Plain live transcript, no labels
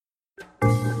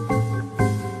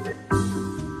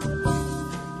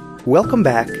Welcome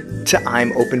back to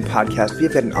I'm Open Podcast. We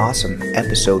have got an awesome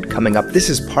episode coming up. This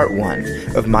is part one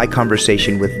of my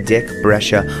conversation with Dick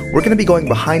Brescia. We're going to be going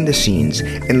behind the scenes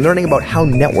and learning about how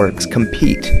networks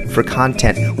compete for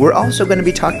content. We're also going to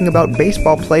be talking about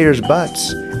baseball players'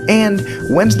 butts and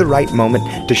when's the right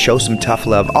moment to show some tough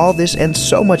love. All this and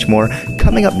so much more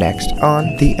coming up next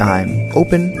on the I'm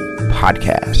Open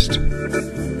Podcast.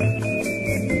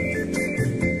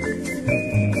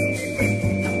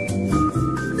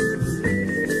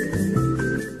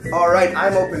 All right,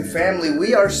 I'm Open family.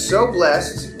 We are so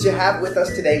blessed to have with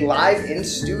us today, live in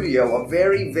studio, a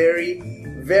very, very,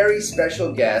 very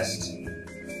special guest,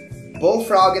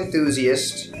 bullfrog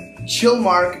enthusiast,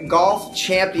 Chilmark golf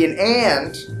champion,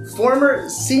 and former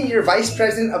senior vice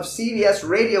president of CBS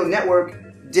Radio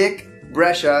Network, Dick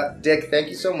Brescia. Dick, thank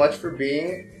you so much for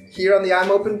being here on the I'm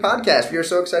Open Podcast. We are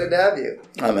so excited to have you.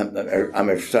 I'm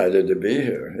excited to be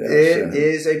here. Yes. It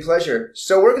is a pleasure.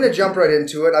 So we're going to jump right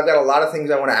into it. I've got a lot of things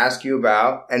I want to ask you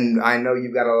about, and I know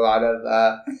you've got a lot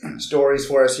of stories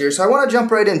for us here. So I want to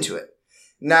jump right into it.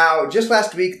 Now, just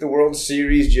last week, the World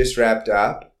Series just wrapped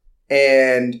up,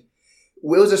 and it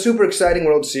was a super exciting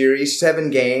World Series. 7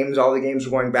 games. All the games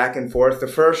were going back and forth. The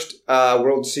first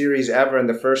World Series ever and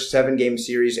the first 7-game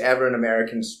series ever in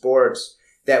American sports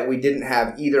that we didn't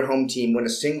have either home team win a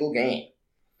single game.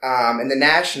 And the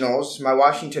Nationals, my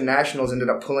Washington Nationals,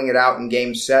 ended up pulling it out in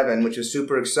Game 7, which was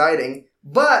super exciting.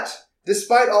 But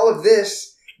despite all of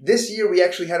this year we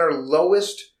actually had our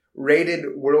lowest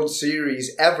rated World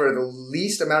Series ever. The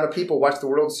least amount of people watched the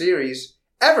World Series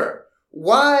ever.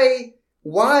 Why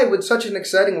would such an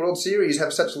exciting World Series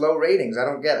have such low ratings? I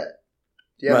don't get it.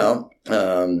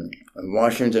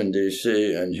 Washington,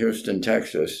 D.C. and Houston,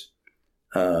 Texas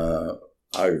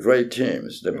are great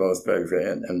teams. They're both very great.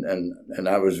 And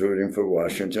I was rooting for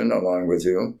Washington along with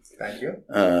you. Thank you.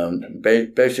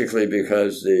 Basically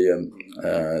because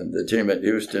the team at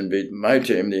Houston beat my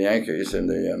team, the Yankees, in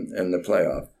the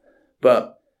playoff.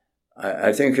 But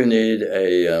I think you need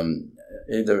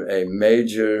either a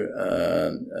major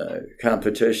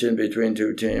competition between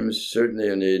two teams. Certainly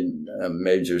you need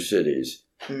major cities.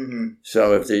 Mm-hmm.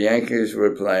 So if the Yankees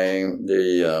were playing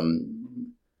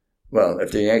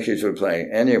if the Yankees were playing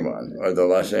anyone, or the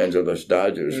Los Angeles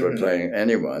Dodgers were playing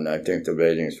anyone, I think the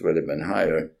ratings would have been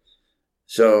higher.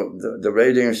 So the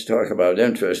ratings talk about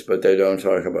interest, but they don't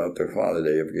talk about the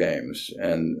quality of games.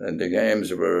 And the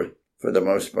games were, for the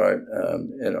most part,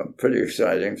 pretty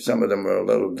exciting. Some of them were a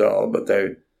little dull, but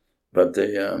the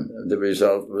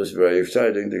result was very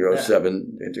exciting to go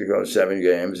 7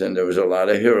 games, and there was a lot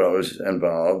of heroes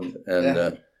involved,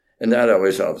 and that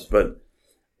always helps. But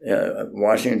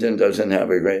Washington doesn't have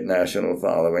a great national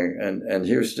following, and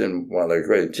Houston, while a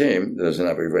great team, doesn't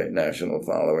have a great national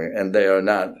following, and they are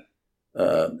not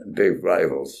big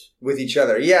rivals with each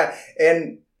other. Yeah,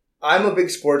 and I'm a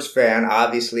big sports fan,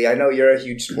 obviously. I know you're a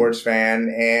huge sports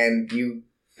fan, and you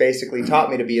basically taught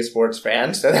me to be a sports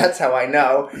fan, so that's how I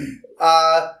know.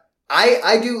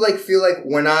 I do feel like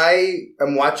when I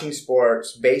am watching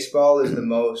sports, baseball is the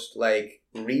most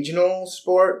regional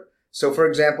sport. So for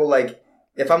example,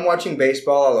 if I'm watching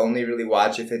baseball, I'll only really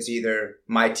watch if it's either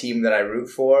my team that I root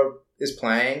for is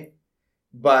playing.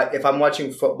 But if I'm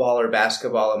watching football or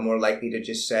basketball, I'm more likely to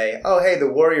just say, oh, hey,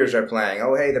 the Warriors are playing.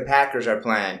 Oh, hey, the Packers are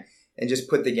playing. And just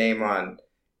put the game on.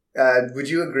 Would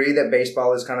you agree that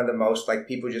baseball is kind of the most,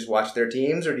 people just watch their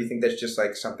teams? Or do you think that's just,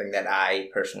 something that I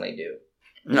personally do?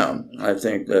 No, I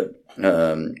think that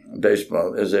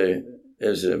baseball is a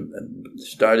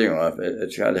starting off,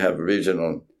 it's got to have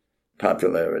regional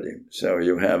popularity. So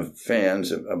you have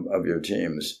fans of your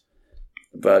teams.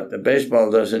 But baseball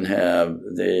doesn't have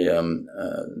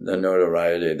the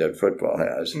notoriety that football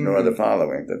has, nor the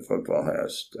following that football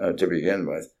has to begin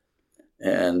with.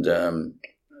 And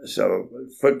so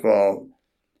football,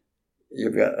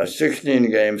 you've got a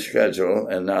 16-game schedule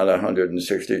and not a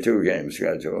 162-game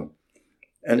schedule.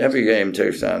 And every game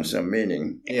takes on some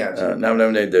meaning. Yeah. Not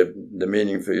only the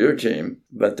meaning for your team,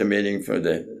 but the meaning for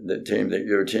the team that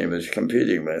your team is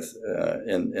competing with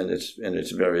in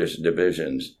its various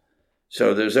divisions.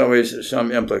 So there's always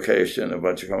some implication of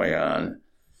what's going on.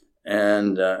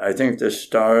 And I think the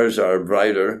stars are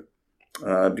brighter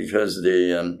because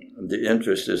the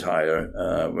interest is higher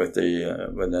with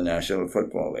the National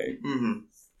Football League. Mm-hmm.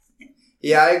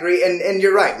 Yeah, I agree. And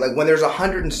you're right. When there's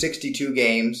 162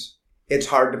 games, it's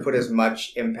hard to put as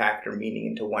much impact or meaning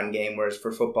into one game, whereas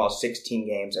for football, 16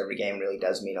 games, every game really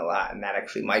does mean a lot. And that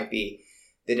actually might be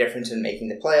the difference in making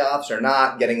the playoffs or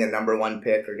not, getting the number 1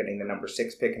 pick or getting the number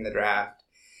 6 pick in the draft.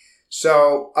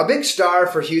 So a big star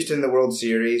for Houston in the World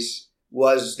Series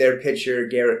was their pitcher,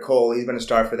 Garrett Cole. He's been a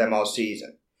star for them all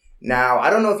season. Now, I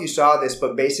don't know if you saw this,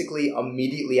 but basically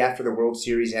immediately after the World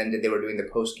Series ended, they were doing the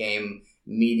post-game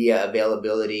media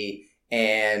availability,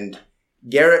 and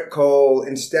Garrett Cole,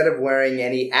 instead of wearing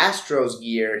any Astros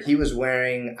gear, he was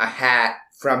wearing a hat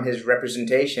from his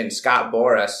representation, Scott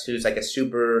Boras, who's like a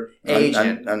super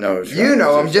agent. I know. You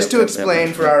know him. Just to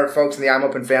explain for our folks in the I'm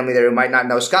Open family there who might not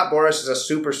know, Scott Boras is a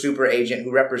super, super agent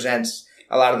who represents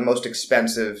a lot of the most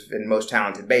expensive and most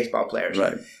talented baseball players.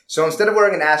 Right. So instead of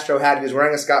wearing an Astro hat, he was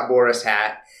wearing a Scott Boras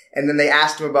hat. And then they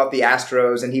asked him about the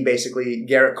Astros, and he basically,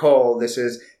 Garrett Cole,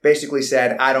 basically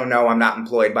said, I don't know, I'm not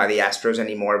employed by the Astros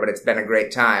anymore, but it's been a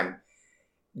great time.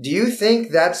 Do you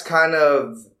think that's kind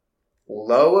of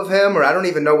low of him, or I don't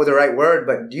even know the right word,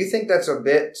 but do you think that's a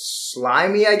bit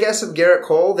slimy, I guess, of Garrett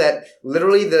Cole, that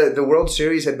literally the World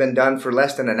Series had been done for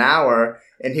less than an hour,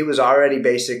 and he was already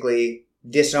basically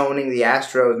disowning the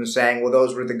Astros and saying, well,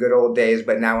 those were the good old days,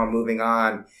 but now I'm moving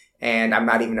on, and I'm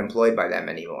not even employed by them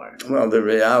anymore? Well, the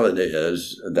reality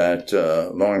is that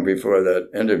long before that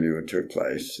interview took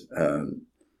place,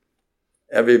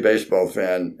 every baseball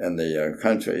fan in the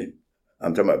country,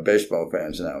 I'm talking about baseball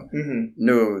fans now,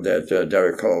 knew that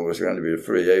Derek Cole was going to be a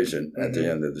free agent at the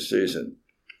end of the season.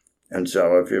 And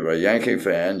so if you were a Yankee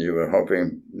fan, you were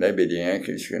hoping maybe the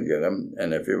Yankees can get him.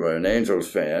 And if you were an Angels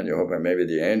fan, you're hoping maybe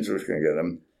the Angels can get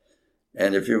him.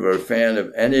 And if you were a fan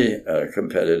of any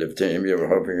competitive team, you were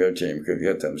hoping your team could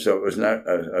get them. So it was not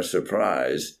a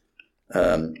surprise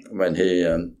when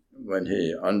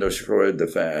he underscored the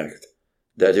fact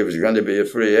that he was going to be a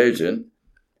free agent,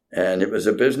 and it was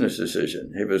a business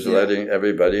decision. He was letting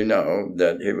everybody know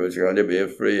that he was going to be a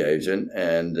free agent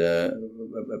and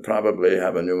probably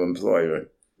have a new employer.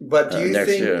 But do you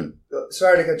next think? Year.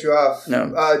 Sorry to cut you off.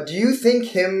 No. Do you think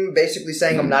him basically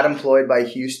saying I'm not employed by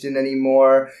Houston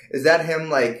anymore, is that him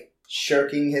like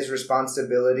shirking his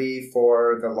responsibility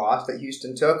for the loss that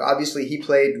Houston took? Obviously, he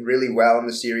played really well in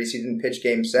the series. He didn't pitch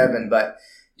Game 7, but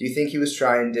do you think he was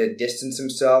trying to distance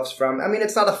himself from? I mean,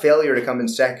 it's not a failure to come in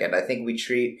second. I think we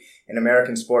treat in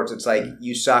American sports, it's like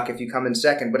you suck if you come in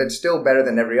second, but it's still better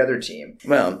than every other team.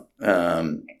 Well,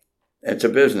 it's a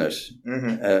business,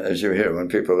 as you hear when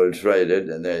people are traded,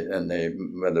 and they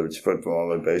whether it's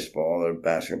football or baseball or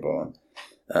basketball,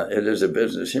 it is a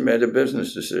business. He made a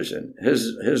business decision.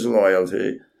 His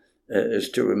loyalty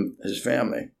is to his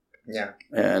family. Yeah,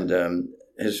 and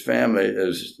his family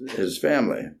is his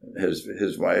family.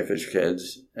 His wife, his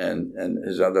kids, and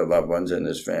his other loved ones in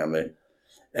his family.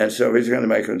 And so he's going to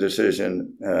make a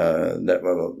decision that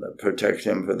will protect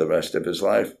him for the rest of his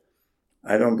life.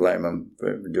 I don't blame him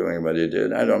for doing what he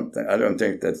did. I don't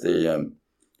think that the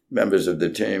members of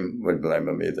the team would blame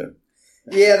him either.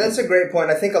 Yeah, that's a great point.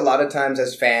 I think a lot of times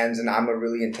as fans, and I'm a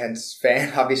really intense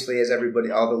fan, obviously, as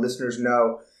all the listeners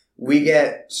know, we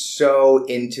get so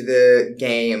into the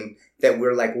game that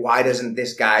we're like, why doesn't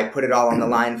this guy put it all on the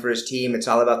line for his team? It's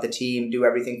all about the team. Do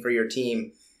everything for your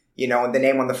team. You know, the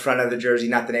name on the front of the jersey,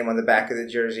 not the name on the back of the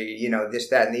jersey, you know, this,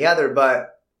 that, and the other.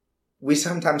 But we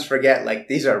sometimes forget, like,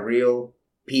 these are real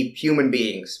human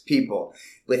beings, people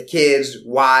with kids,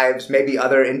 wives, maybe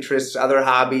other interests, other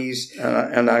hobbies.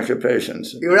 And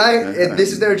occupations. Right?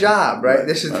 This is their job, right?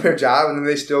 This is their job. And then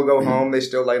they still go home. They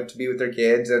still like to be with their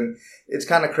kids. And it's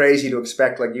kind of crazy to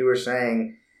expect, like you were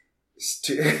saying,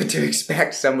 to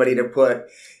expect somebody to put,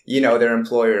 you know, their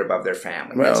employer above their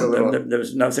family. Well,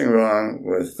 there's nothing wrong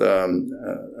with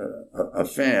a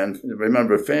fan.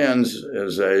 Remember, fans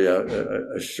is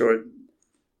a short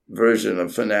version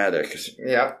of fanatics.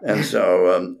 Yeah. And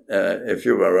so if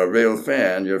you are a real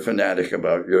fan, you're fanatic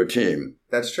about your team.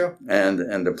 That's true.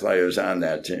 And the players on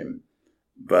that team.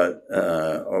 But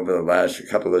over the last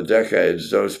couple of decades,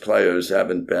 those players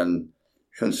haven't been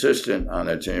consistent on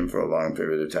a team for a long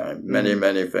period of time. Many,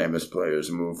 many famous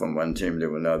players move from one team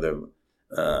to another.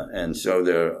 And so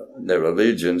their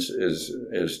allegiance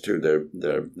is to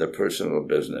their personal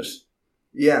business.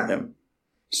 Yeah.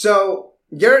 So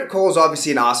Garrett Cole is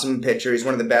obviously an awesome pitcher. He's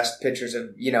one of the best pitchers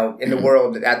of, you know, in the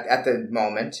world at the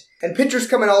moment. And pitchers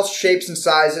come in all shapes and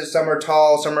sizes. Some are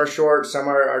tall, some are short, some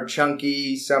are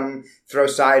chunky, some throw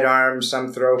sidearms,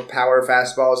 some throw power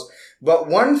fastballs. But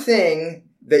one thing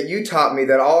that you taught me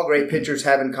that all great pitchers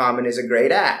have in common is a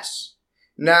great ass.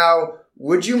 Now,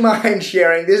 would you mind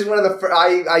sharing? This is one of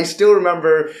the I still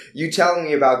remember you telling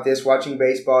me about this watching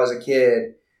baseball as a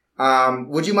kid.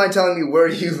 Would you mind telling me where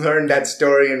you learned that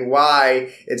story and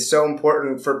why it's so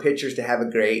important for pitchers to have a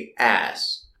great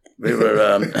ass? We were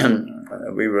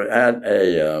at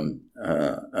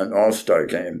an All-Star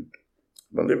game.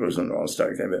 I believe it was an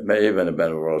All-Star game. It may even have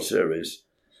been a World Series.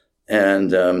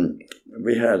 And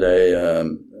we had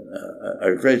a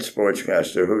a great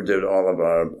sportscaster who did all of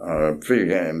our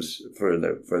pre-games for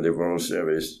the World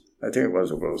Series. I think it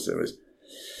was a World Series.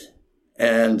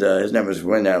 And his name was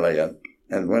Win Elliott.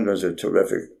 And Win was a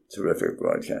terrific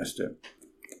broadcaster.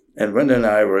 And Win and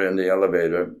I were in the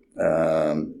elevator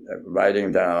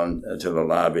riding down to the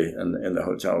lobby in the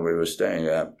hotel we were staying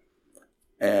at.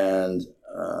 And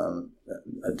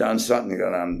Don Sutton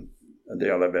got on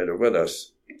the elevator with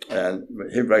us. And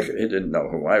he didn't know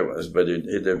who I was, but he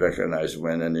did recognize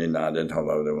Win, and he nodded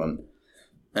hello to him.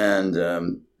 And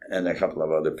a couple of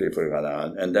other people got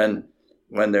on. And then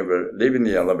when they were leaving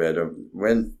the elevator,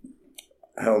 Win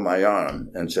held my arm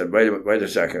and said, wait a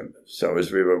second. So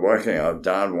as we were walking out,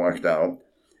 Don walked out,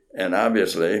 and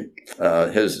obviously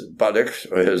his buttocks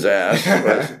or his ass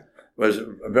was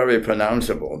very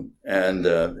pronounceable. And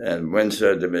Win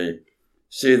said to me,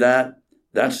 see that?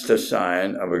 That's the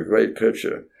sign of a great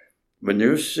pitcher. When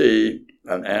you see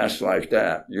an ass like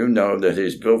that, you know that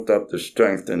he's built up the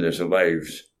strength in his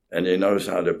legs, and he knows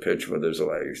how to pitch with his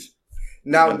legs.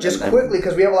 Now, just quickly,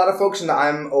 because we have a lot of folks in the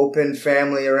I'm Open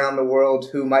family around the world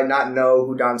who might not know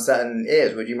who Don Sutton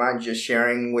is. Would you mind just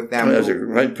sharing with them? He's a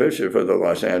great pitcher for the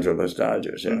Los Angeles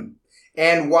Dodgers, yeah.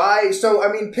 And why? So,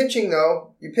 I mean, pitching,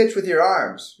 though, you pitch with your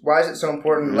arms. Why is it so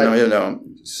important? No, you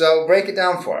don't. So, break it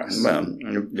down for us. Well,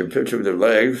 you pitch with your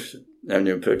legs, and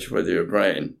you pitch with your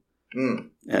brain.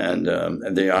 And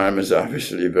the arm is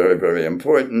obviously very, very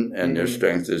important, and your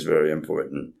strength is very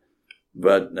important.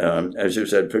 But as you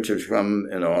said, pitchers come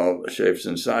in all shapes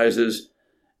and sizes,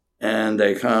 and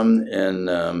they come with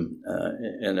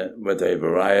a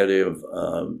variety of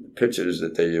pitches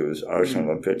that they use,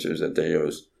 arsenal of pitches that they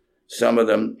use. Some of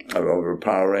them are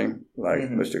overpowering, like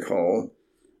Mr. Cole.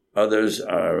 Others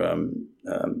are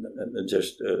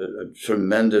just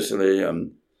tremendously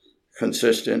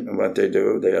consistent in what they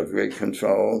do. They have great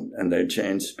control, and they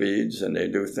change speeds, and they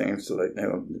do things like,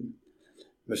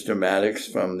 Mr. Maddox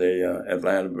from the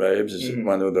Atlanta Braves is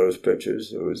one of those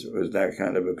pitchers. It was that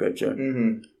kind of a pitcher.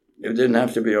 It didn't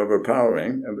have to be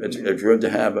overpowering. It's good to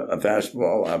have a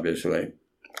fastball, obviously,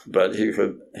 but he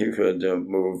could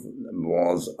move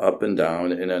balls up and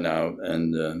down, in and out,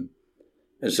 and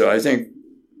so I think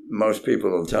most people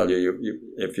will tell you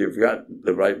if you've got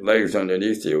the right legs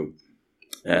underneath you,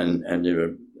 and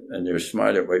you're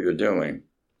smart at what you're doing,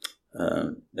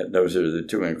 those are the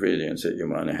two ingredients that you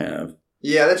want to have.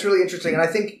 Yeah, that's really interesting. And I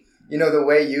think, the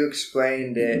way you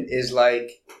explained it is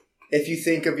like, if you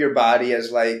think of your body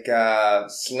as like a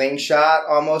slingshot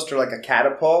almost, or like a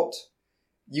catapult,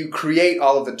 you create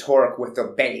all of the torque with the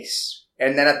base.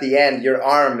 And then at the end, your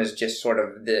arm is just sort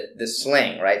of the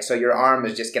sling, right? So your arm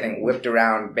is just getting whipped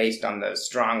around based on the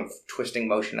strong twisting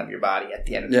motion of your body at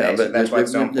the end of the day. So that's why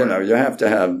it's so important. You have to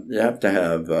have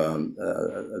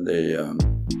the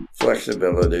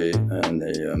flexibility and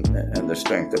the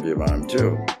strength of your arm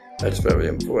too. That's very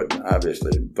important,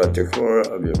 obviously. But the core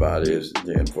of your body is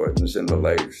the importance in the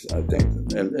legs, I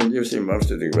think. And you see most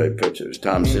of the great pitchers.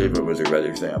 Tom Seaver was a great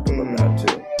example of that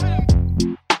too.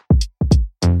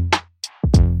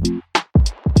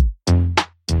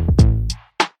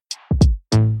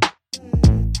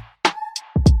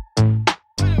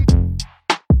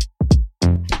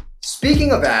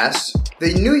 Speaking of ass,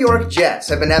 the New York Jets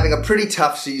have been having a pretty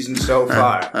tough season so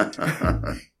far.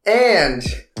 And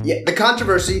the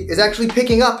controversy is actually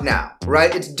picking up now,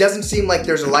 right? It doesn't seem like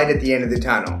there's a light at the end of the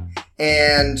tunnel.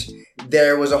 And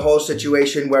there was a whole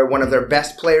situation where one of their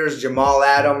best players, Jamal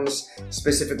Adams,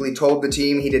 specifically told the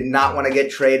team he did not want to get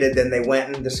traded. Then they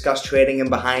went and discussed trading him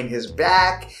behind his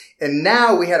back. And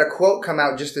now we had a quote come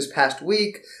out just this past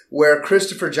week where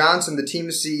Christopher Johnson, the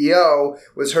team's CEO,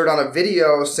 was heard on a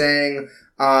video saying,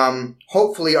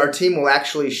 hopefully our team will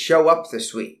actually show up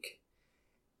this week.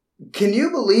 Can you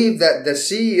believe that the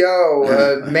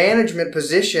CEO, management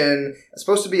position,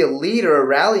 supposed to be a leader, a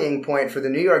rallying point for the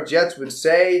New York Jets, would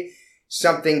say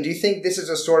something? Do you think this is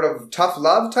a sort of tough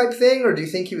love type thing, or do you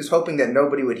think he was hoping that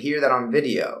nobody would hear that on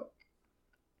video?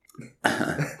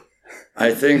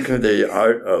 I think the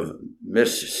art of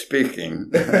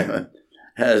misspeaking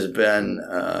has been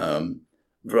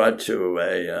brought to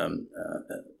a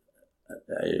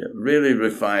really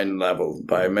refined level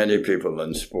by many people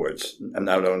in sports, and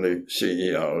not only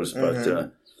CEOs,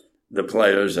 but the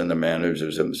players and the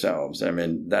managers themselves. I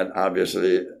mean, that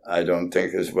obviously I don't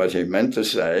think is what he meant to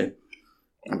say,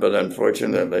 but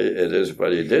unfortunately it is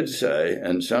what he did say.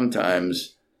 And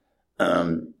sometimes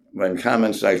when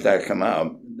comments like that come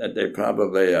out, that they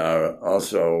probably are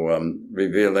also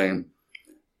revealing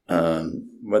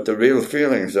what the real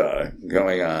feelings are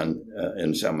going on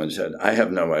in someone's head. I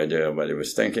have no idea what he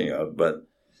was thinking of, but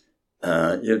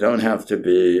You don't have to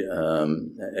be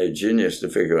a genius to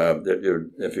figure out that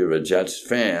if you're a Jets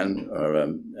fan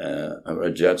or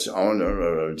a Jets owner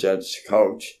or a Jets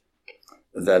coach,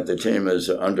 that the team is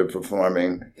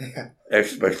underperforming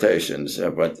expectations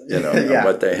of what of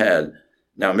what they had.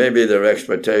 Now, maybe their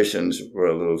expectations were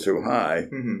a little too high,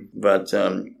 but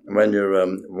when you're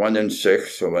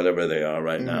 1-6 or whatever they are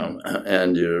right now,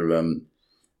 and you're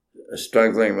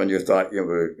struggling when you thought you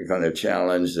were going to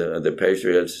challenge the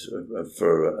Patriots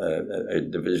for a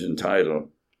division title,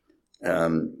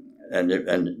 and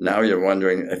now you're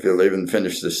wondering if you'll even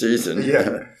finish the season.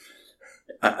 Yeah.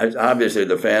 Obviously,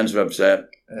 the fans are upset,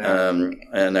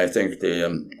 and I think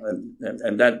that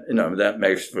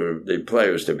makes for the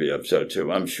players to be upset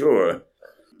too. I'm sure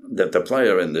that the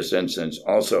player in this instance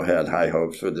also had high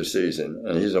hopes for the season,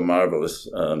 and he's a marvelous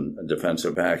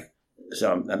defensive back.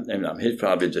 So he's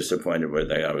probably disappointed where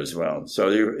they are as well. So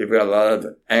you've got a lot of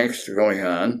angst going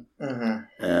on,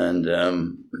 and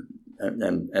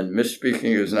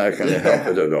misspeaking is not going to help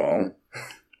it at all.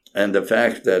 And the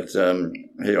fact that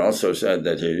he also said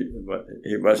that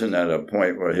he wasn't at a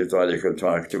point where he thought he could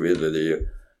talk to either the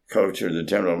coach or the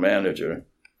general manager.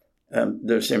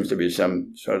 There seems to be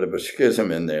some sort of a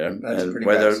schism in there. That's and pretty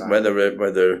whether bad sign.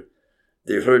 whether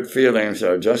the hurt feelings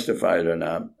are justified or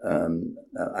not,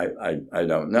 I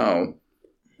don't know.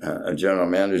 A general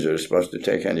manager is supposed to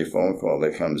take any phone call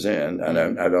that comes in, and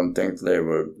I don't think they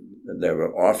were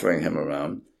offering him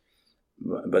around.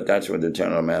 But that's what the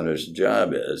general manager's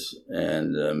job is,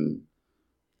 and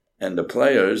the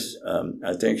players,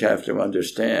 I think, have to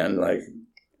understand, like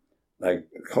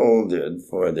Cole did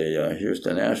for the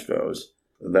Houston Astros,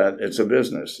 that it's a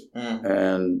business,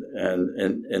 and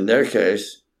in their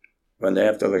case, when they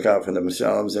have to look out for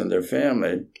themselves and their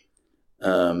family,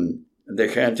 they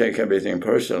can't take everything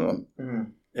personal.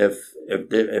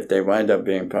 If they wind up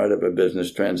being part of a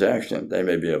business transaction, they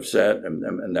may be upset,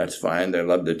 and that's fine. They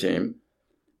love the team.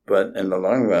 But in the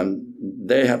long run,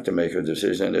 they have to make a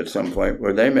decision at some point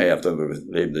where they may have to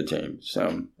leave the team.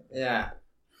 So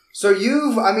So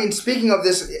speaking of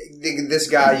this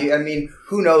guy,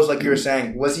 who knows? Like you were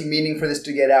saying, was he meaning for this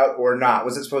to get out or not?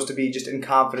 Was it supposed to be just in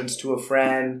confidence to a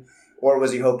friend, or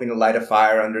was he hoping to light a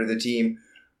fire under the team?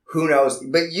 Who knows?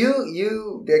 But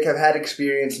you, Dick, have had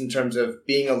experience in terms of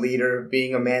being a leader,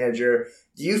 being a manager.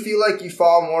 Do you feel like you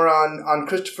fall more on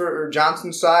Christopher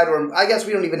Johnson's side? Or I guess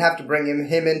we don't even have to bring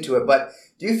him into it, but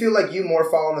do you feel like you more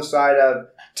fall on the side of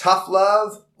tough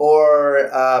love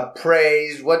or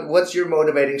praise? What's your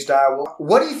motivating style?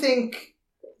 What do you think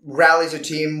rallies a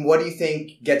team? What do you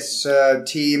think gets a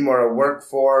team or a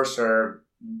workforce or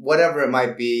whatever it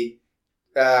might be,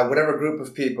 whatever group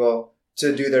of people,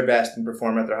 to do their best and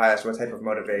perform at their highest? What type of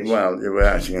motivation? Well, you were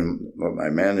asking what my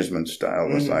management style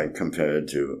was like compared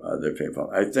to other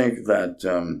people. I think that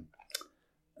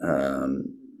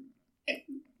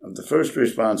the first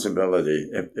responsibility,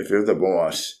 if you're the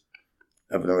boss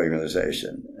of an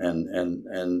organization,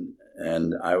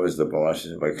 and I was the boss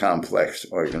of a complex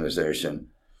organization,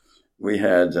 we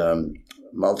had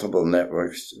multiple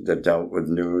networks that dealt with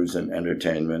news and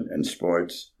entertainment and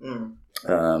sports.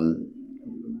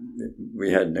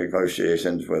 We had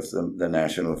negotiations with the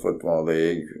National Football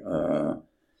League,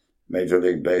 Major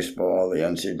League Baseball, the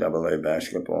NCAA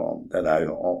basketball that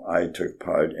I took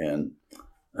part in,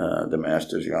 the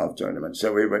Masters Golf Tournament.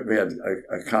 So we had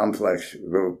a complex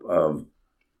group of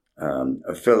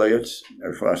affiliates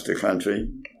across the country,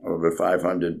 over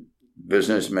 500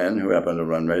 businessmen who happen to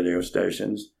run radio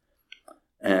stations,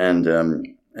 and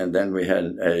then we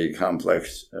had a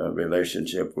complex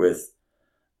relationship with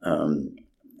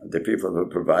the people who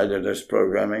provided us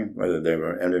programming, whether they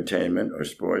were entertainment or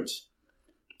sports,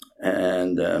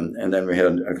 and then we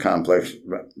had a complex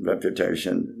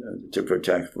reputation to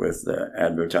protect with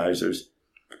advertisers,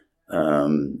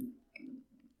 and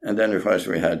then of course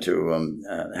we had to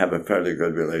have a fairly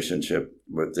good relationship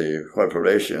with the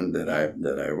corporation that I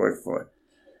worked for,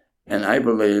 and I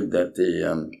believe that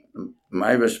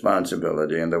my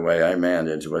responsibility and the way I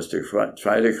managed was to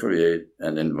try to create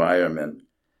an environment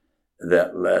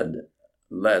that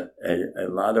let a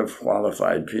lot of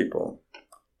qualified people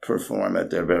perform at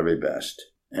their very best.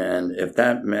 And if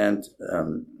that meant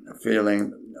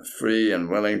feeling free and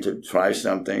willing to try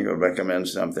something or recommend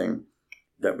something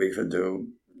that we could do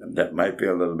that might be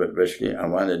a little bit risky, I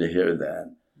wanted to hear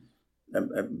that.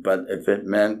 But if it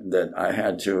meant that I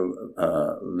had to,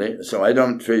 so I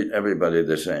don't treat everybody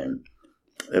the same.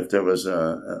 If there was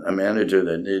a manager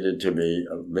that needed to be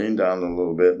leaned on a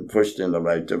little bit and pushed in the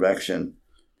right direction,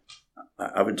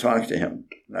 I would talk to him.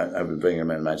 I would bring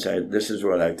him in and I'd say, this is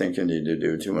what I think you need to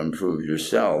do to improve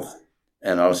yourself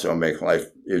and also make life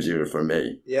easier for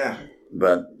me. Yeah.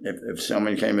 But if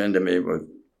someone came into me with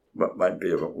what might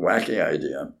be a wacky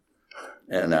idea,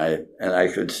 and I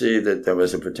could see that there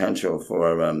was a potential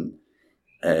for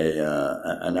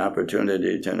an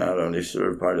opportunity to not only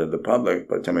serve part of the public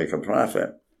but to make a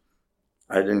profit,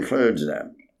 I'd encourage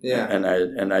that. Yeah.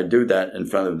 And I do that in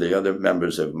front of the other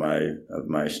members of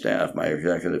my staff, my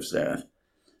executive staff,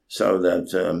 so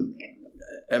that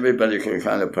everybody can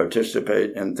kind of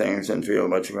participate in things and feel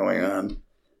what's going on.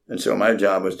 And so my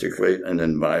job was to create an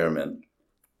environment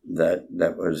that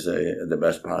was the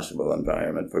best possible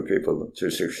environment for people to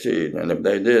succeed. And if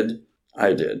they did,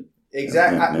 I did.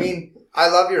 Exactly. I mean, I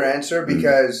love your answer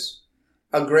because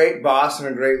a great boss and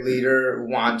a great leader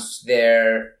wants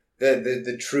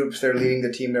the troops they're leading,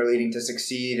 the team they're leading, to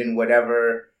succeed in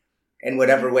whatever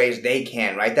ways they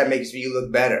can, right? That makes you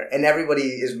look better. And everybody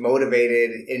is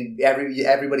motivated, and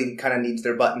everybody kind of needs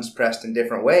their buttons pressed in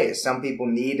different ways. Some people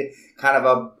need kind of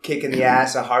a kick in the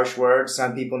ass, a harsh word.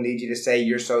 Some people need you to say,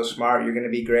 you're so smart, you're going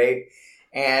to be great.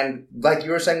 And like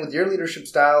you were saying with your leadership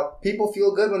style, people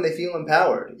feel good when they feel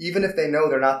empowered. Even if they know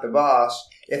they're not the boss,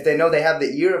 if they know they have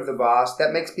the ear of the boss,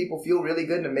 that makes people feel really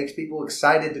good, and it makes people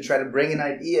excited to try to bring in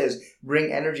ideas,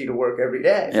 bring energy to work every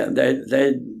day. Yeah,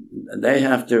 they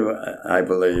have to, I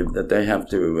believe, that they have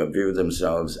to view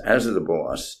themselves as the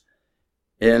boss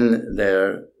in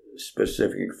their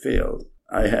specific field.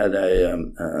 I had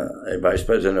a vice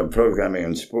president of programming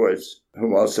and sports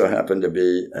who also happened to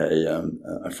be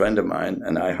a friend of mine,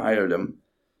 and I hired him.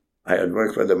 I had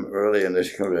worked with him early in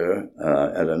his career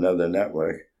at another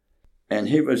network, and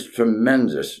he was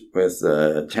tremendous with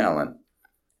talent.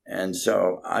 And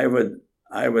so I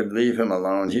would leave him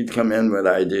alone. He'd come in with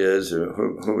ideas of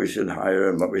who we should hire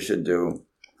and what we should do.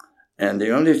 And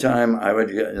the only time I would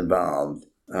get involved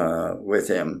with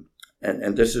him,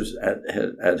 and this is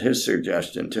at his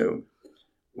suggestion too,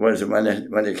 was when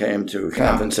it came to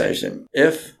compensation.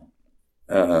 If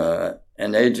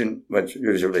an agent, what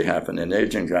usually happened, an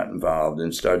agent got involved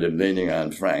and started leaning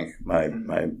on Frank, my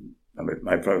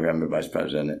program vice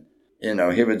president,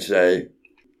 he would say,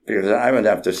 because I would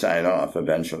have to sign off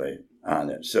eventually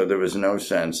on it. So there was no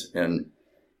sense in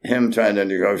him trying to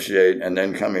negotiate and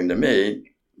then coming to me,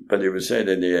 but he would say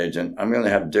to the agent, I'm going to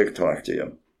have Dick talk to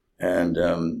you. And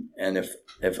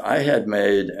if I had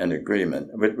made an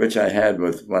agreement, which I had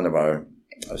with one of our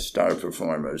star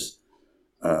performers,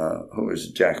 who was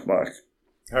Jack Buck.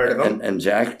 Heard of him. And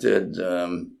Jack did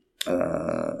our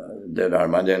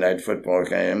Monday Night Football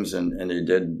games, and he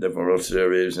did the World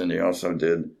Series, and he also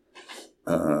did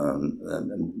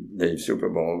the Super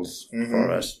Bowls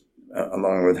for us,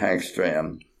 along with Hank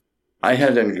Stram. I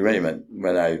had an agreement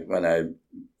when I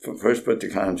first put the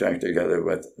contract together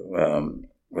with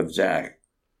Jack,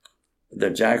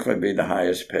 that Jack would be the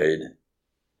highest paid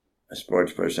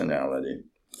sports personality.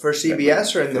 For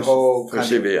CBS or in the whole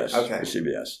country? For CBS. Okay. For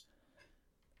CBS.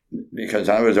 Because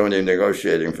I was only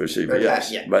negotiating for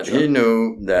CBS. Yeah, but sure. He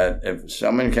knew that if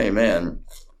someone came in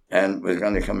and was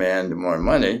going to command more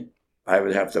money, I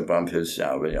would have to bump his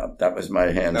salary up. That was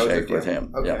my handshake with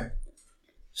him. Okay. Yeah.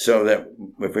 So that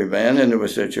if we ran into a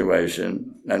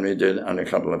situation, and we did on a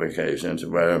couple of occasions,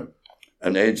 where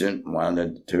an agent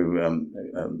wanted to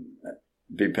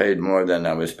be paid more than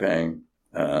I was paying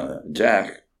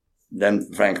Jack,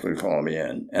 then Frank would call me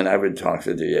in, and I would talk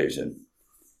to the agent.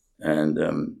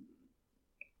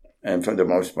 And for the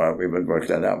most part, we would work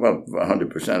that out. Well,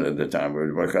 100% of the time, we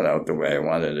would work it out the way I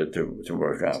wanted it to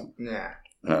work out. Yeah.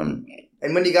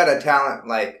 And when you got a talent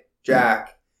like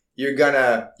Jack, you're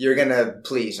gonna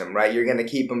please him, right? You're gonna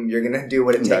keep him. You're gonna do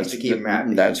what it takes to keep him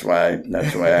happy. That's why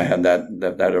I had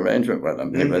that arrangement with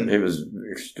him. He was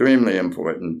extremely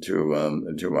important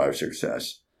to our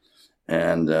success,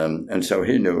 and so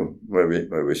he knew where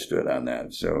we stood on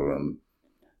that. So.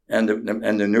 And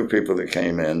the new people that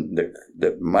came in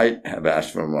that might have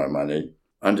asked for more money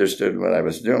understood what I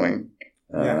was doing,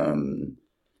 Yeah.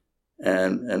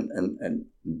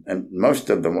 And most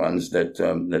of the ones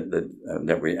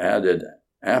that we added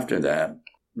after that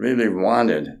really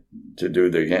wanted to do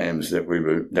the games that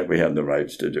we had the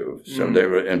rights to do. So they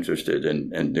were interested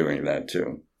in doing that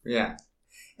too. Yeah.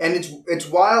 And it's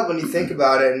wild when you think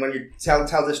about it, and when you tell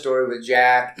the story with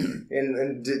Jack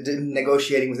and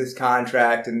negotiating with his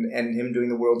contract and him doing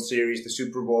the World Series, the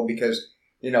Super Bowl, because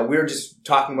we were just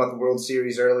talking about the World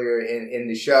Series earlier in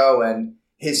the show, and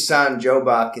his son Joe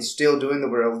Buck is still doing the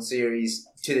World Series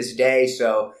to this day.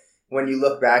 So when you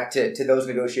look back to those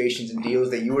negotiations and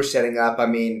deals that you were setting up, I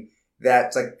mean,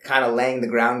 that's like kind of laying the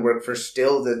groundwork for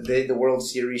still the World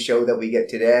Series show that we get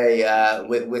today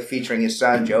with featuring his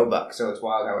son Joe Buck. So it's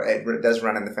wild how it does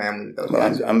run in the family with those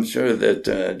guys. I'm sure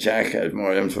that Jack had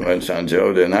more influence on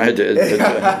Joe than I did,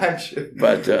 but, I'm sure.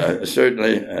 but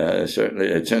certainly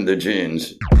it's in the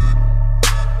genes.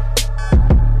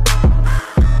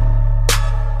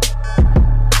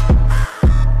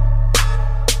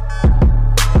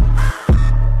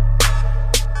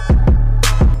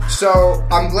 So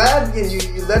I'm glad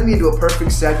you led me into a perfect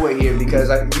segue here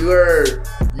because you are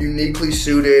uniquely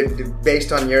suited,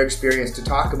 based on your experience, to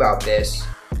talk about this.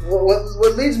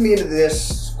 What leads me into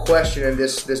this question and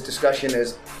this discussion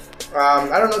is,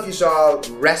 I don't know if you saw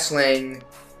wrestling,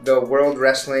 the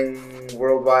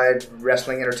Worldwide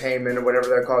Wrestling Entertainment, or whatever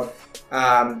they're called,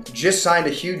 just signed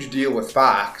a huge deal with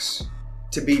Fox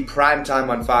to be primetime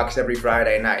on Fox every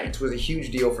Friday night. It was a huge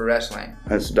deal for wrestling.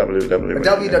 That's WWE.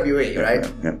 WWE, right?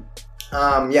 Yeah.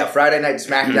 Friday Night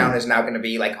SmackDown is now going to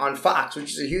be like on Fox,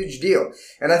 which is a huge deal.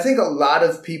 And I think a lot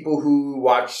of people who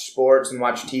watch sports and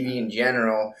watch TV in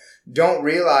general don't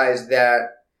realize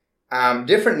that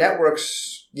different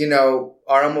networks,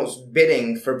 are almost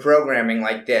bidding for programming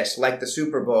like this, like the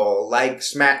Super Bowl, like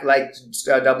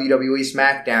WWE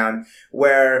SmackDown,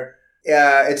 where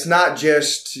it's not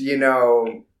just,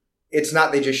 it's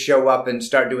not they just show up and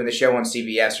start doing the show on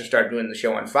CBS or start doing the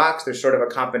show on Fox. There's sort of a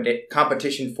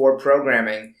competition for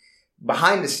programming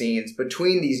behind the scenes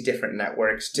between these different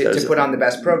networks to put on the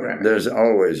best programming. There's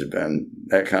always been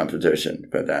that competition,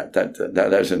 but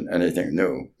that isn't anything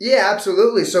new. Yeah,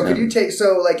 absolutely. So could you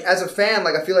as a fan,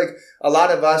 I feel like a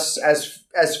lot of us as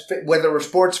whether we're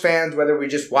sports fans, whether we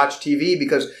just watch TV,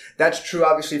 because that's true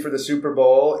obviously for the Super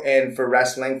Bowl and for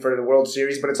wrestling, for the World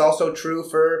Series, but it's also true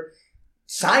for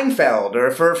Seinfeld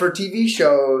or for TV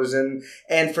shows and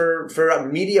for a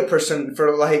media person, for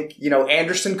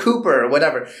Anderson Cooper or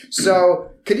whatever. So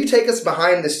could you take us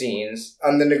behind the scenes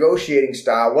on the negotiating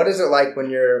style? What is it like when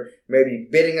you're maybe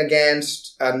bidding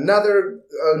against another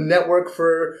network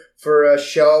for a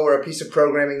show or a piece of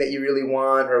programming that you really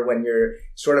want, or when you're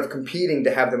sort of competing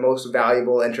to have the most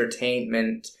valuable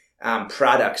entertainment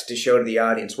products to show to the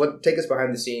audience? Take us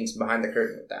behind the scenes, behind the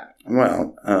curtain with that.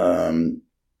 Well,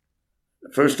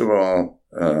 first of all,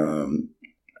 the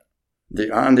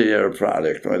on-the-air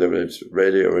product, whether it's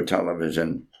radio or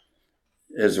television,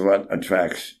 is what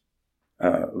attracts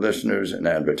listeners and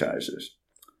advertisers.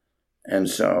 And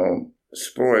so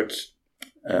sports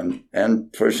and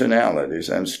personalities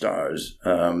and stars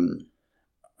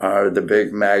are the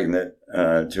big magnet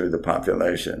to the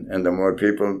population. And the more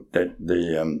people that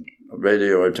the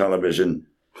radio or television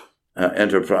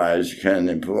enterprise can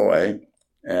employ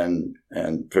and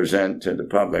present to the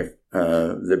public,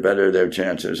 the better their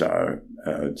chances are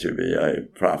to be a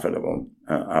profitable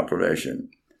operation.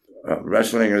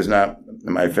 Wrestling is not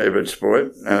my favorite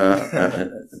sport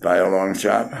by a long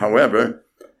shot. However,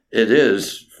 it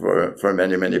is for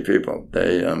many people.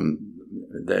 They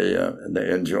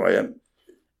enjoy it,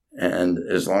 and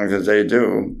as long as they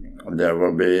do, there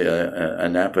will be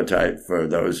an appetite for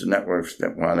those networks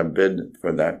that want to bid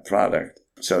for that product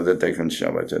so that they can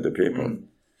show it to the people. Mm-hmm.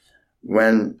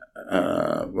 When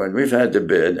we've had to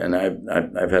bid, and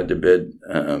I've had to bid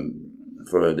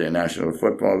for the National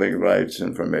Football League rights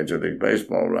and for Major League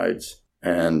Baseball rights,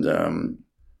 and for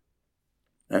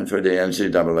the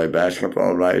NCAA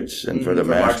basketball rights, and for the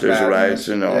Masters rights,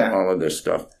 and all of this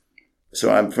stuff.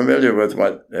 So I'm familiar with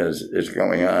what is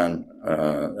going on,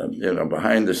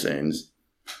 behind the scenes.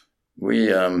 We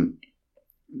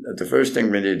the first thing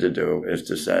we need to do is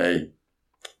to say,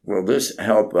 will this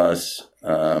help us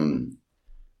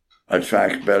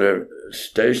attract better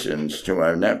stations to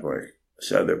our network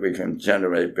so that we can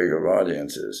generate bigger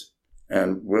audiences?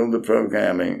 And will the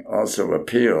programming also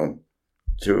appeal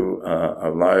to a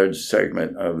large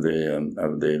segment of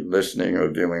the listening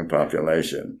or viewing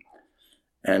population?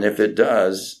 And if it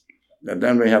does,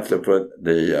 then we have to put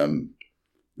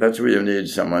that's where you need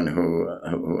someone who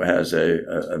has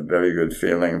a very good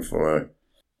feeling for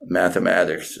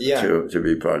mathematics to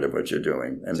be part of what you're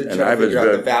doing. And I was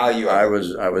very, the value I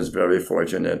was very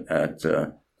fortunate at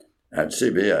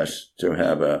CBS to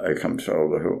have a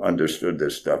comptroller who understood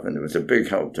this stuff, and it was a big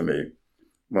help to me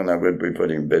when I would be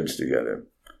putting bids together.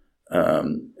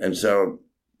 And so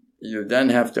you then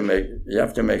have to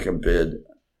make a bid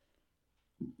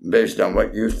based on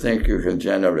what you think you can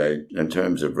generate in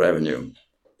terms of revenue,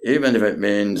 even if it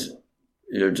means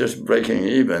you're just breaking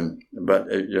even, but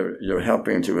you're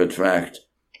helping to attract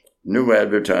new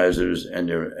advertisers, and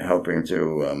you're helping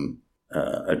to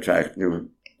attract new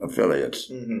affiliates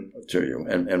to you,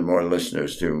 and more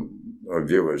listeners or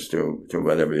viewers to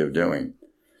whatever you're doing.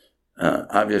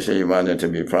 Obviously, you want it to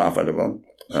be profitable.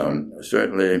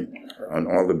 Certainly, on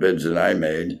all the bids that I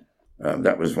made,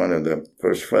 that was one of the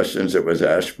first questions that was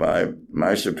asked by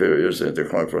my superiors at the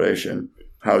corporation.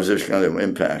 How is this going to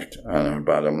impact on our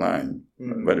bottom line?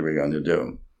 Mm-hmm. What are we going to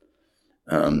do?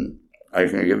 I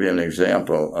can give you an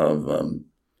example of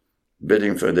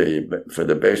bidding for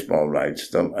the baseball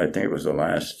rights. I think it was the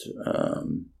last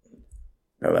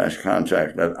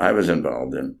contract that I was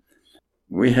involved in.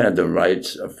 We had the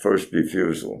rights of first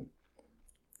refusal,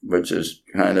 which is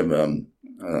kind of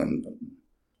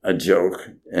a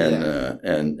joke in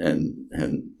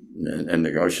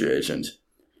negotiations.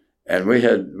 And we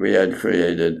had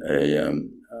created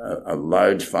a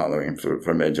large following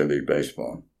for Major League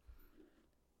Baseball.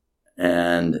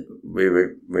 And we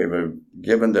were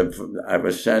given I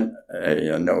was sent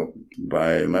a note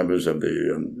by members of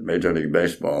the Major League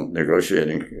Baseball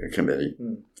negotiating committee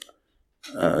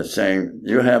saying,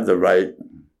 you have the right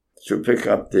to pick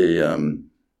up the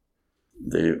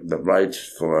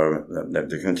rights for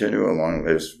to continue along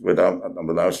this without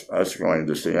us going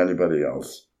to see anybody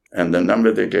else. And the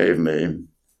number they gave me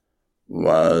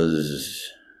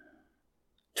was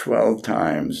 12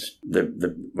 times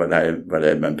what I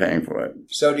had been paying for it.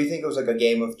 So do you think it was like a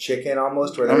game of chicken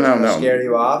almost, where they were trying to scare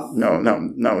you off?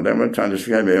 No. They weren't trying to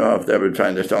scare me off. They were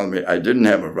trying to tell me I didn't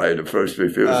have a right of first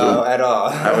refusal. Oh, at all.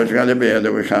 I was going to be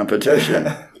into a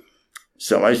competition.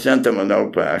 So I sent them a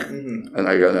note back, and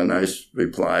I got a nice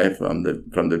reply from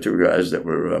the two guys that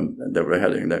were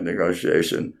heading that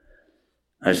negotiation.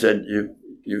 I said,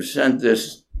 you sent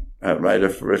this right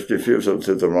of first refusal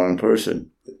to the wrong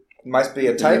person. Must be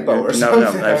a typo or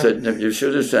something. No. I said, you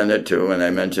should have sent it to, and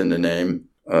I mentioned the name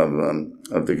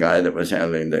of the guy that was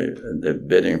handling the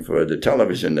bidding for the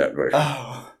television network.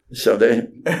 Oh. So they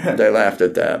laughed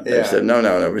at that. They said,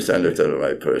 no, we sent it to the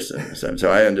right person. So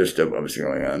I understood what was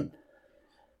going on.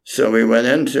 So we went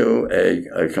into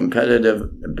a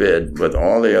competitive bid with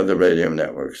all the other radio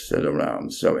networks that are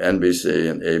around. So NBC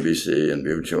and ABC and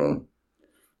Mutual.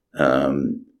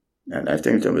 And I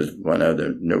think there was one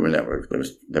other newer network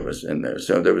that was in there.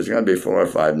 So there was going to be 4 or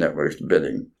 5 networks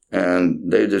bidding.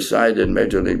 And they decided,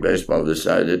 Major League Baseball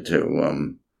decided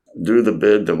to do the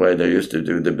bid the way they used to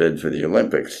do the bid for the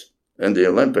Olympics. In the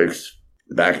Olympics,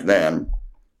 back then,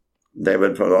 they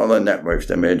would put all the networks,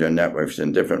 the major networks,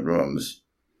 in different rooms.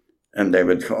 And they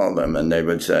would call them and they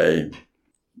would say,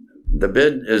 the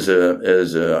bid is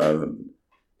 $1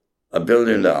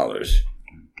 billion.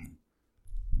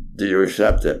 Do you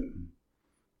accept it?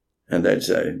 And they'd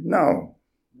say, no.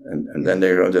 And then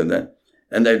they go to that.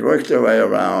 And they'd work their way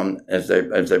around as they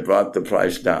brought the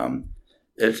price down.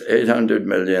 It's 800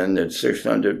 million, it's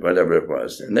 600, whatever it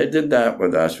was. And they did that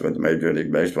with us, with Major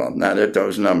League Baseball. Not at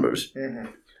those numbers.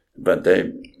 Mm-hmm. But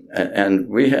and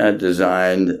we had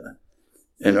designed,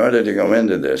 in order to go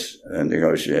into this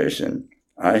negotiation,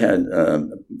 I had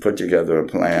put together a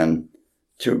plan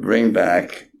to bring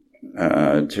back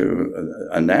to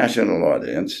a national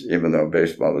audience, even though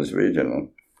baseball is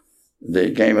regional, the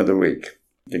Game of the Week.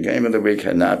 The Game of the Week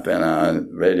had not been on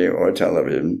radio or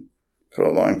television for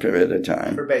a long period of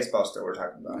time. For baseball still we're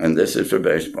talking about. And this is for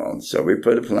baseball. So we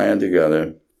put a plan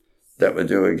together that would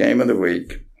do a Game of the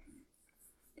Week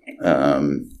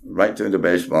right through the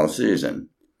baseball season.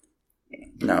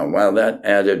 Now, while that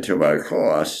added to our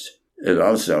costs, it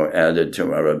also added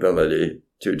to our ability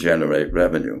to generate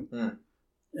revenue. Mm.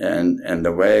 And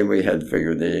the way we had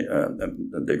figured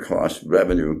the cost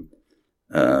revenue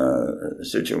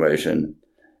situation,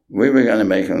 we were going to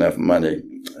make enough money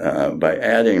by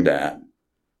adding that,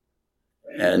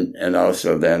 and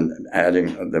also then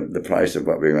adding the price of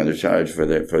what we were going to charge for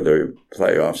the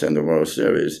playoffs and the World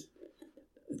Series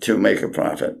to make a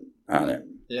profit on it.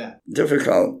 Yeah,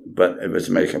 difficult, but it was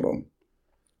makeable.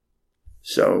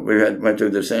 So we went through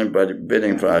the same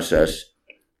bidding process,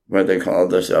 where they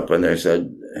called us up and they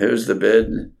said, here's the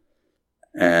bid.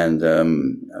 And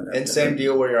same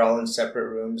deal where you're all in separate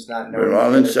rooms, not knowing. We're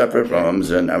all in separate rooms,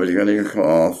 and I was getting a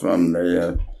call from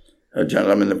a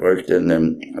gentleman that worked in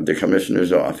the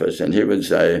commissioner's office, and he would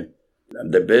say,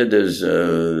 the bid is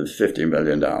 $50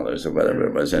 million or whatever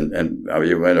it was, and are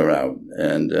you in or out?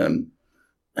 And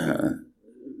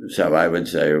so I would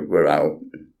say, we're out.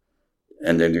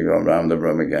 And then you go around the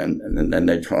room again, and then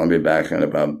they'd call me back in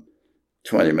about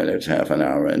 20 minutes, half an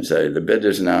hour, and say, the bid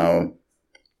is now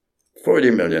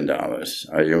 $40 million.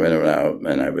 Are you in or out?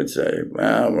 And I would say,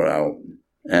 well, we're out.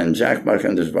 And Jack Buck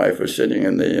and his wife were sitting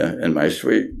in my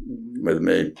suite with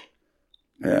me,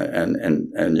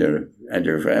 and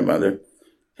your grandmother.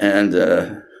 And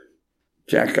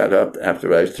Jack got up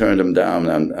after I turned him down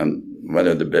on one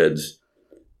of the bids,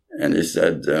 and he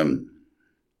said,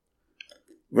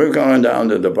 we're going down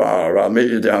to the bar. I'll meet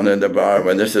you down in the bar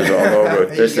when this is all over.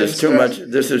 This is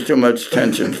too much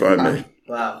tension for me.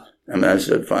 Wow. And I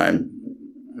said, fine.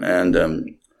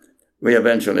 And we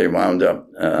eventually wound up,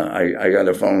 I got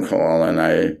a phone call, and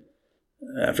I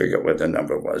forget what the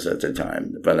number was at the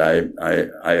time, but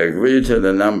I agreed to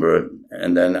the number,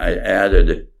 and then I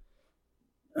added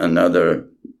another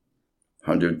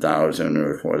 $100,000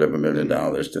 or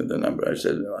 $250,000 to the number. I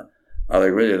said, I'll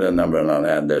agree to the number, and I'll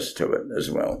add this to it as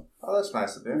well. Oh, that's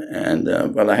nice of you. And,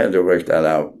 I had to work that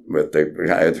out with the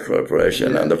guy at the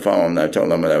corporation on the phone. I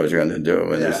told him what I was going to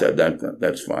do, and he said,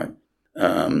 that's fine.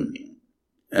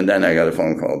 And then I got a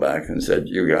phone call back and said,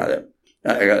 you got it.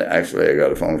 I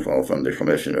got a phone call from the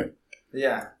commissioner.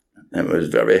 Yeah. And was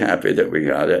very happy that we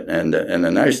got it. And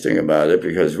the nice thing about it,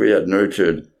 because we had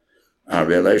nurtured our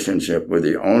relationship with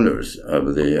the owners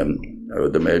of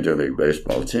the Major League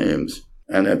Baseball teams.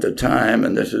 And at the time,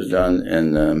 and this was done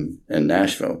in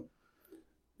Nashville,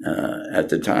 at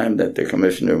the time that the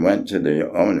commissioner went to the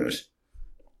owners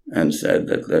and said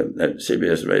that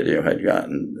CBS Radio had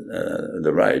gotten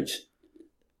the rights,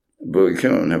 Bowie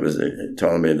Kuhn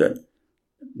told me that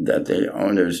the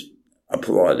owners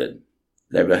applauded.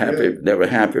 They were happy. Really? They were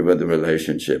happy with the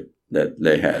relationship that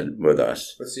they had with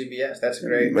us. With CBS, that's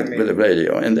great. With the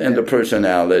radio and the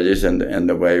personalities and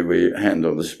the way we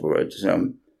handle the sport.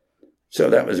 So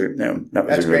that was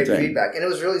that's a great thing. Feedback, and it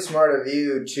was really smart of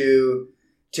you to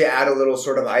add a little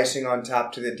sort of icing on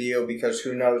top to the deal, because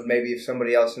who knows, maybe if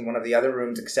somebody else in one of the other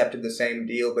rooms accepted the same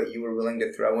deal, but you were willing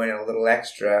to throw in a little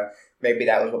extra, maybe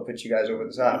that was what put you guys over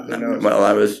the top. Who knows? Well,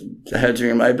 I was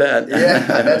hedging my bet. Yeah,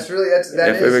 that's really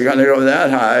if we were going to go that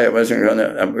high, we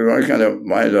weren't going to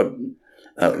wind up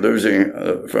losing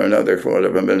for another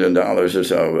 $250,000 or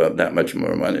so, that much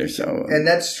more money. So, and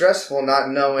that's stressful, not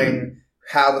knowing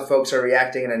how the folks are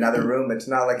reacting in another room. It's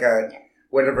not like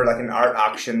like an art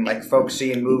auction, like folks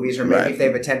see in movies, or maybe if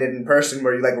they've attended in person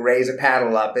where you like raise a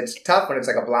paddle up. It's tough when it's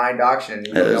like a blind auction and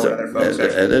you don't know what other folks are.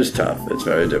 It is tough. It's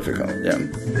very difficult, yeah.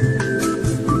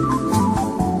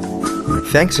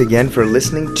 Thanks again for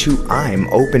listening to I'm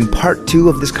Open. Part 2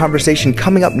 of this conversation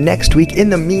coming up next week. In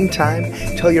the meantime,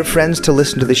 tell your friends to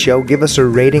listen to the show, give us a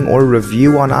rating or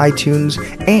review on iTunes,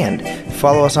 and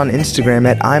follow us on Instagram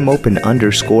at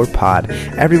I'mOpen_pod.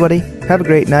 Everybody, have a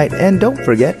great night, and don't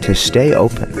forget to stay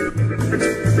open.